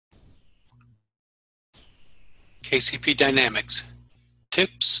KCP Dynamics,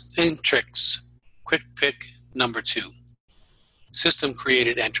 Tips and Tricks, Quick Pick number 2, System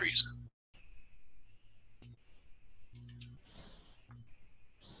Created Entries.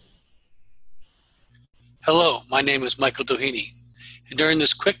 Hello, my name is Michael Doheny, and during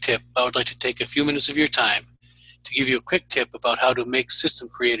this quick tip, I would like to take a few minutes of your time to give you a quick tip about how to make system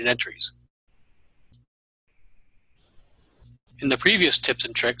created entries. In the previous tips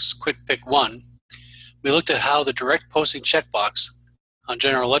and tricks, Quick Pick 1, we looked at how the direct posting checkbox on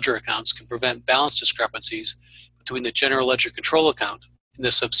general ledger accounts can prevent balance discrepancies between the general ledger control account and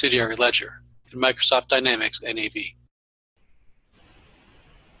the subsidiary ledger in Microsoft Dynamics NAV.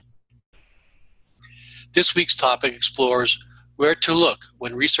 This week's topic explores where to look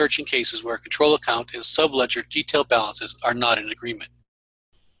when researching cases where control account and subledger detailed balances are not in agreement.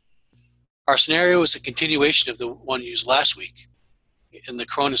 Our scenario is a continuation of the one used last week in the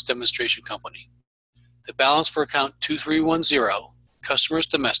Cronus demonstration company. The balance for account 2310, customers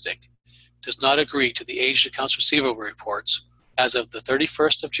domestic, does not agree to the aged accounts receivable reports as of the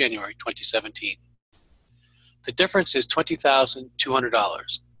 31st of January 2017. The difference is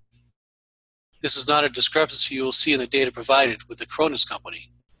 $20,200. This is not a discrepancy you will see in the data provided with the Cronus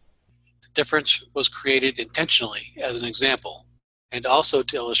company. The difference was created intentionally as an example and also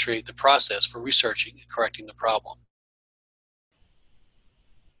to illustrate the process for researching and correcting the problem.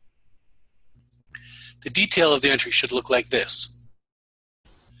 The detail of the entry should look like this.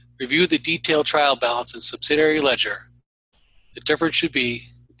 Review the detailed trial balance in subsidiary ledger. The difference should be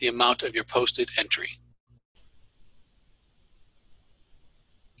the amount of your posted entry.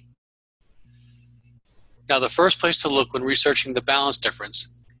 Now, the first place to look when researching the balance difference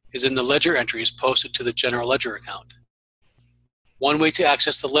is in the ledger entries posted to the general ledger account. One way to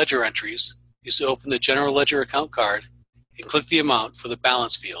access the ledger entries is to open the general ledger account card and click the amount for the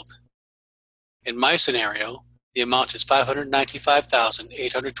balance field. In my scenario, the amount is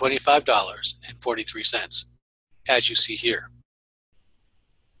 $595,825.43, as you see here.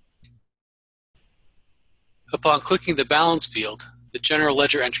 Upon clicking the balance field, the general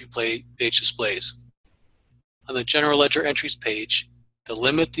ledger entry page displays. On the general ledger entries page, to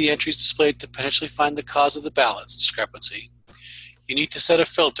limit the entries displayed to potentially find the cause of the balance discrepancy, you need to set a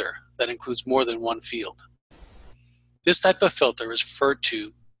filter that includes more than one field. This type of filter is referred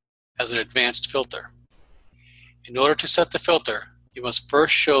to as an advanced filter. In order to set the filter, you must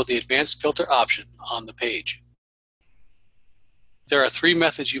first show the advanced filter option on the page. There are 3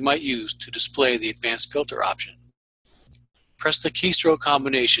 methods you might use to display the advanced filter option. Press the keystroke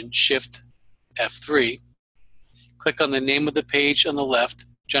combination Shift F3, click on the name of the page on the left,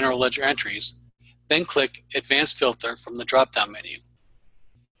 General Ledger Entries, then click Advanced Filter from the drop-down menu.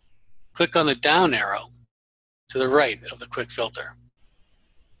 Click on the down arrow to the right of the quick filter.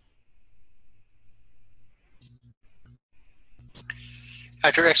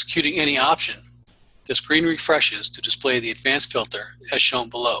 After executing any option, the screen refreshes to display the advanced filter as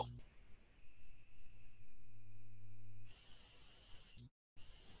shown below.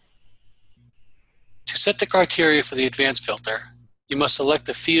 To set the criteria for the advanced filter, you must select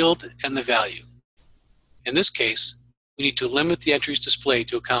the field and the value. In this case, we need to limit the entries displayed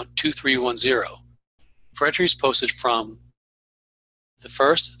to account 2310 for entries posted from the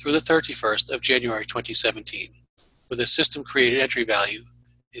 1st through the 31st of January 2017, where the system created entry value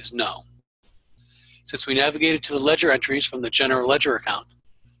is no. Since we navigated to the ledger entries from the general ledger account,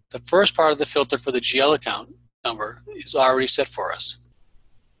 the first part of the filter for the GL account number is already set for us.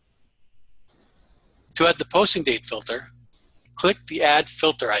 To add the posting date filter, click the Add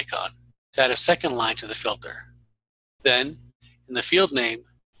Filter icon to add a second line to the filter. Then, in the field name,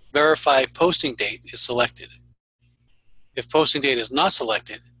 Verify Posting Date is selected. If posting date is not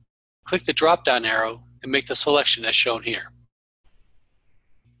selected, click the drop-down arrow and make the selection as shown here.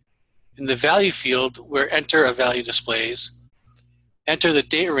 In the value field where Enter a Value displays, enter the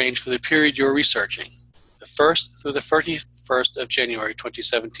date range for the period you're researching, the 1st through the 31st of January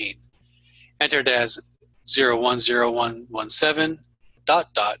 2017, entered as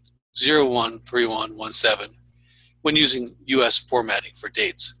 010117.013117 when using US formatting for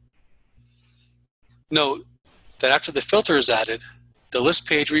dates. Note that after the filter is added, the list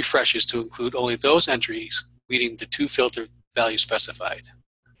page refreshes to include only those entries meeting the 2 filter values specified.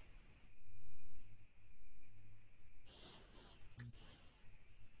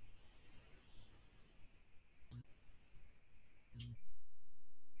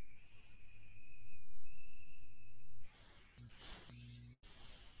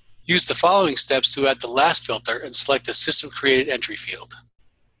 Use the following steps to add the last filter and select the System Created Entry field.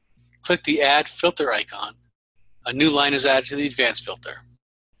 Click the Add Filter icon. A new line is added to the Advanced filter.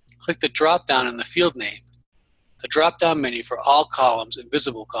 Click the drop-down in the field name. the drop-down menu for All Columns and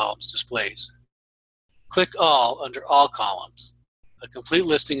Visible Columns displays. Click All under All Columns. A complete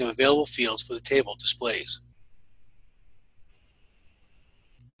listing of available fields for the table displays.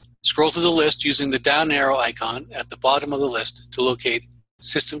 Scroll through the list using the down arrow icon at the bottom of the list to locate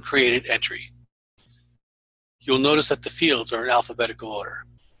System Created Entry. You'll notice that the fields are in alphabetical order.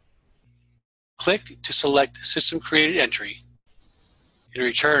 Click to select System Created Entry and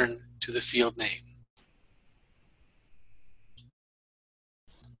return to the field name.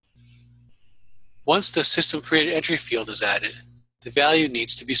 Once the System Created Entry field is added, the value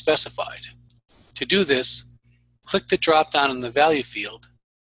needs to be specified. To do this, click the drop-down in the Value field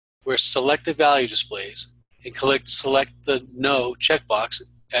where Select the Value displays and select the No checkbox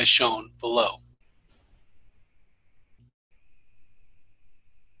as shown below.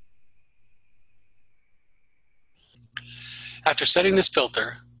 After setting this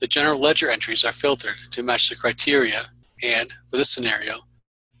filter, the general ledger entries are filtered to match the criteria and, for this scenario,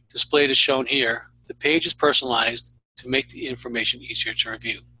 displayed as shown here, the page is personalized to make the information easier to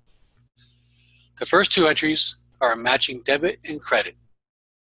review. The first two entries are a matching debit and credit.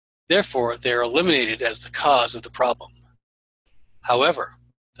 Therefore, they are eliminated as the cause of the problem. However,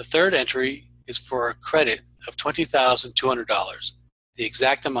 the third entry is for a credit of $20,200, the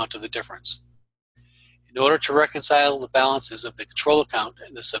exact amount of the difference. In order to reconcile the balances of the control account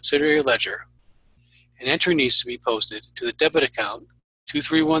and the subsidiary ledger, an entry needs to be posted to the debit account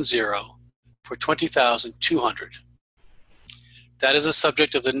 2310 for $20,200. That is the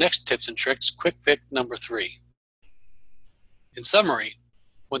subject of the next tips and tricks, quick pick number 3. In summary,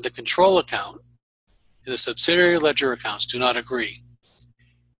 when the control account and the subsidiary ledger accounts do not agree,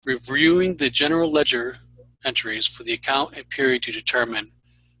 reviewing the general ledger entries for the account and period to determine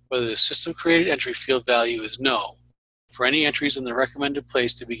whether the System Created Entry field value is no for any entries in the recommended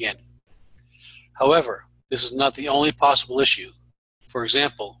place to begin. However, this is not the only possible issue. For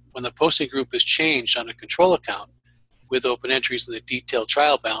example, when the posting group is changed on a control account with open entries in the detailed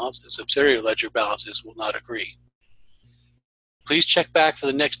trial balance and subsidiary ledger balances will not agree. Please check back for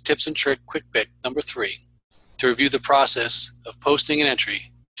the next tips and trick quick pick number 3 to review the process of posting an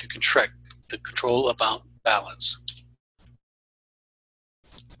entry to correct the control account balance.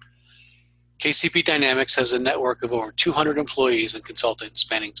 KCP Dynamics has a network of over 200 employees and consultants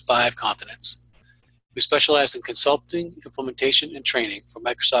spanning 5 continents. We specialize in consulting, implementation, and training for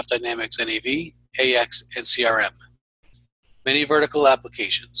Microsoft Dynamics NAV, AX, and CRM. Many vertical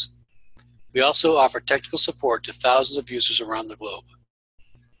applications. We also offer technical support to thousands of users around the globe.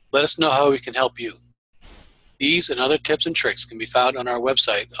 Let us know how we can help you. These and other tips and tricks can be found on our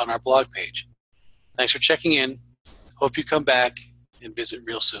website on our blog page. Thanks for checking in. Hope you come back and visit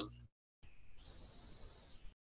real soon.